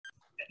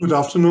Good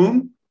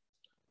afternoon.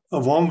 A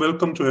warm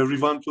welcome to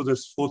everyone to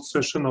this fourth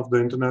session of the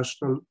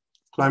International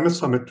Climate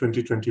Summit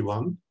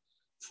 2021,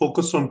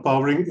 focused on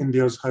powering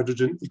India's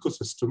hydrogen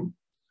ecosystem,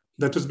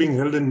 that is being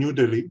held in New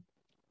Delhi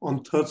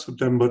on 3rd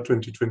September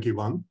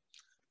 2021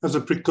 as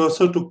a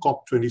precursor to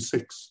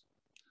COP26.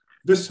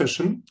 This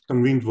session,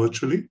 convened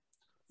virtually,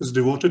 is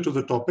devoted to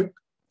the topic,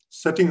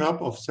 setting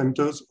up of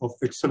centers of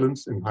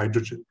excellence in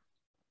hydrogen.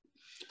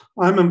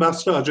 I'm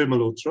Ambassador Ajai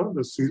Malhotra,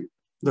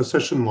 the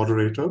session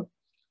moderator.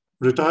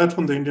 Retired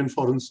from the Indian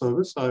Foreign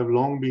Service, I have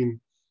long been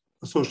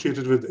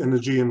associated with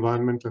energy,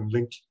 environment, and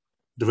linked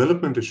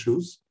development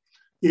issues,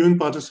 even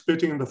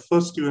participating in the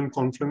first UN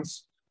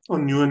conference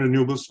on new and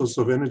renewable sources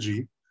of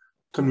energy,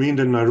 convened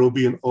in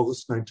Nairobi in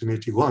August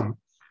 1981,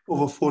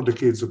 over 4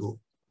 decades ago.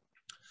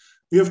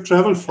 We have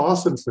traveled far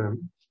since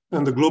then,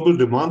 and the global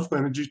demand for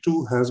energy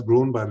too has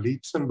grown by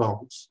leaps and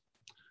bounds.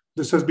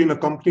 This has been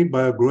accompanied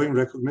by a growing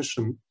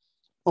recognition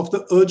of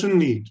the urgent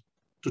need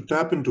to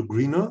tap into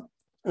greener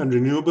and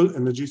renewable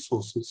energy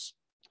sources.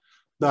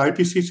 The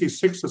IPCC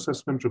 6th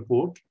Assessment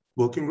Report,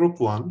 Working Group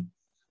 1,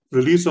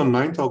 released on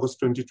 9th August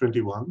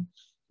 2021,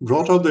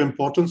 brought out the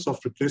importance of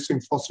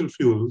replacing fossil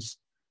fuels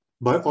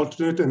by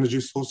alternate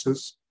energy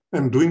sources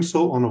and doing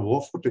so on a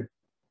war footing.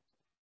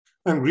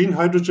 And green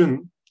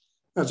hydrogen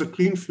as a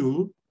clean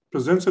fuel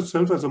presents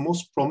itself as a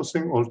most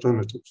promising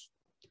alternative.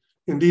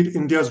 Indeed,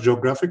 India's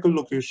geographical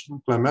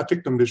location,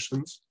 climatic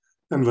conditions,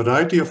 and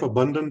variety of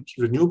abundant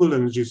renewable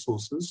energy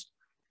sources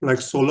like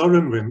solar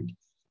and wind,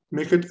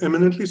 make it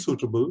eminently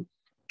suitable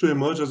to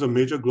emerge as a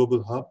major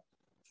global hub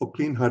for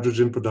clean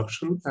hydrogen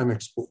production and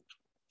export.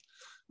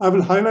 I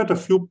will highlight a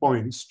few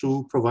points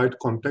to provide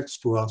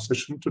context to our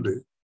session today.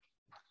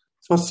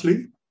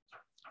 Firstly,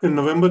 in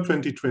November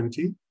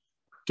 2020,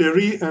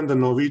 TERI and the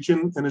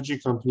Norwegian energy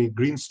company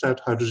Greenstat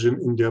Hydrogen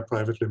India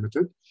Private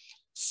Limited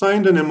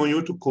signed an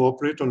MOU to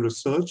cooperate on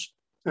research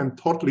and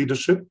thought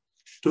leadership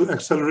to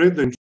accelerate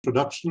the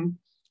introduction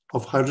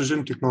of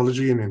hydrogen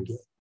technology in India.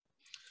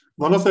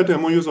 One of that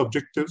MOU's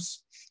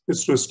objectives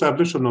is to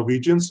establish a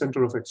Norwegian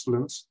Center of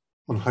Excellence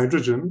on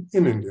hydrogen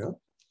in India,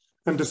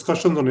 and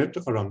discussions on it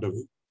are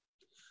underway.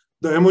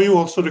 The MOU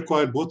also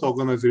required both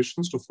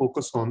organizations to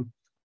focus on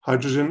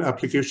hydrogen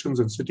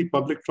applications in city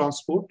public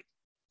transport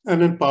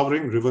and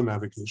empowering river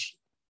navigation.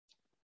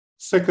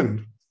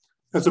 Second,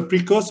 as a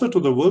precursor to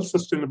the World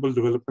Sustainable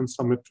Development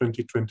Summit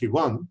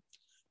 2021,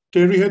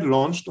 TERI had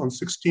launched on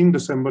 16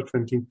 December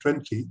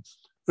 2020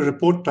 a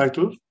report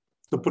titled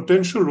The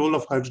Potential Role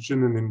of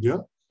Hydrogen in India,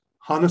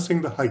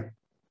 Harnessing the Hype.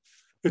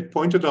 It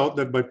pointed out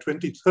that by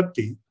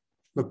 2030,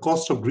 the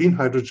cost of green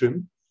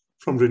hydrogen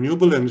from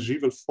renewable energy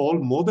will fall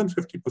more than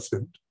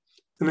 50%,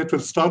 and it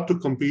will start to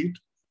compete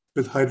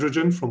with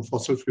hydrogen from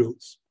fossil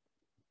fuels.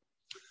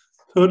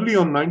 Thirdly,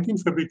 on 19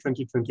 February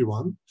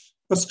 2021,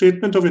 a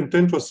statement of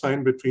intent was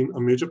signed between a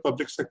major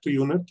public sector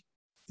unit,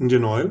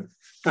 Indian Oil,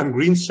 and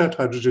Greenstat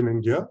Hydrogen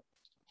India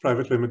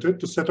Private Limited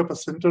to set up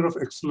a center of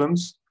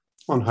excellence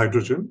on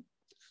hydrogen.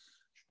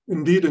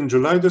 Indeed, in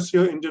July this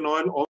year, Indian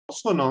Oil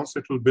also announced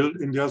it will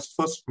build India's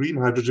first green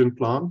hydrogen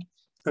plant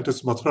at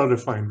its Malhotra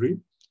refinery.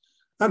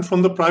 And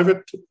from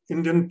the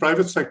Indian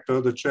private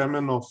sector, the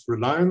chairman of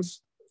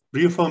Reliance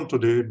reaffirmed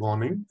today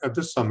morning at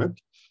this summit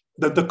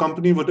that the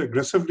company would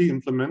aggressively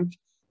implement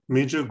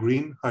major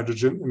green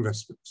hydrogen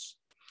investments.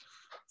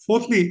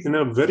 Fourthly, in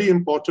a very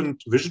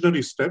important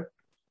visionary step,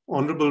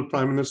 Honorable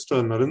Prime Minister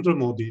Narendra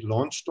Modi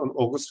launched on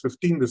August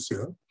 15 this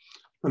year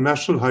a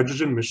national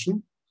hydrogen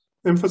mission,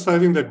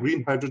 emphasizing that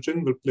green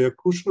hydrogen will play a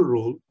crucial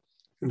role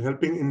in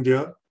helping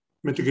India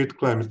mitigate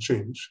climate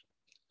change.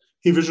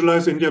 He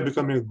visualized India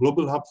becoming a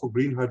global hub for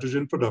green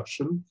hydrogen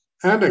production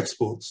and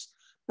exports,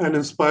 and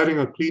inspiring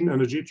a clean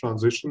energy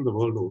transition the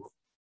world over.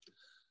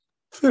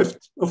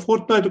 Fifth, a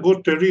fortnight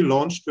ago, TERI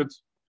launched with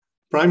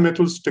Prime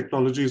Metals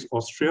Technologies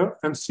Austria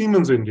and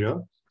Siemens India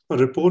a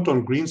report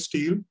on green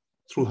steel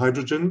through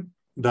hydrogen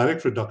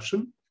direct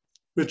reduction,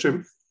 which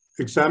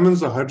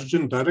examines the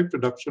hydrogen direct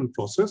reduction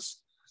process,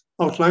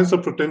 outlines the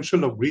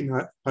potential of green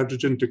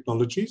hydrogen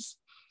technologies,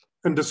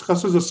 and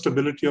discusses the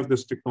stability of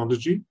this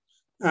technology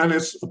and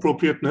its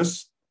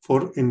appropriateness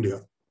for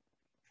India.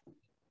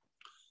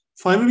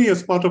 Finally,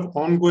 as part of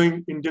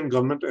ongoing Indian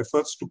government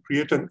efforts to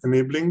create an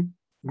enabling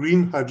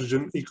green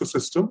hydrogen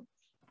ecosystem,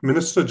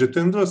 Minister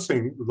Jitendra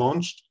Singh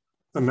launched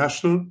a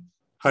national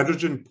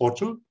hydrogen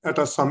portal at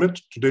our summit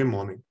today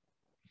morning.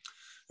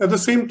 At the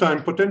same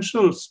time,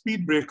 potential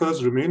speed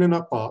breakers remain in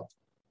our path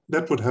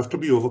that would have to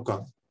be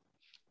overcome.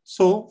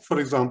 So, for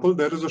example,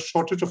 there is a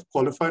shortage of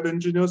qualified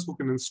engineers who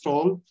can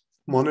install,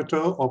 monitor,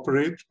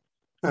 operate,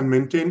 and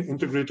maintain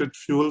integrated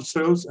fuel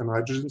cells and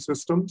hydrogen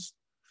systems.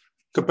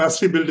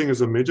 Capacity building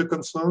is a major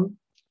concern.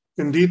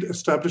 Indeed,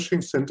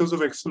 establishing centers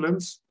of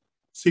excellence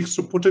seeks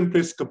to put in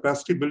place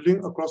capacity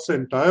building across the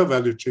entire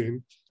value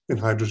chain in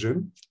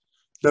hydrogen.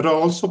 There are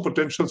also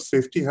potential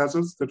safety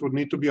hazards that would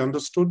need to be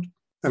understood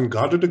and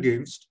guarded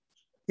against,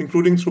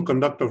 including through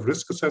conduct of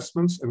risk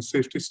assessments and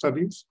safety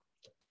studies.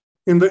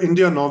 In the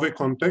India-Norway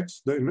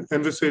context, the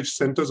envisaged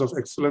centers of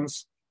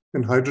excellence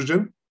in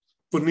hydrogen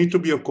would need to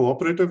be a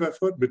cooperative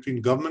effort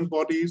between government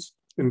bodies,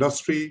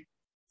 industry,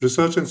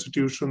 research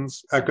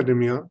institutions,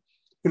 academia,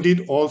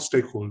 indeed all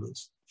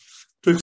stakeholders.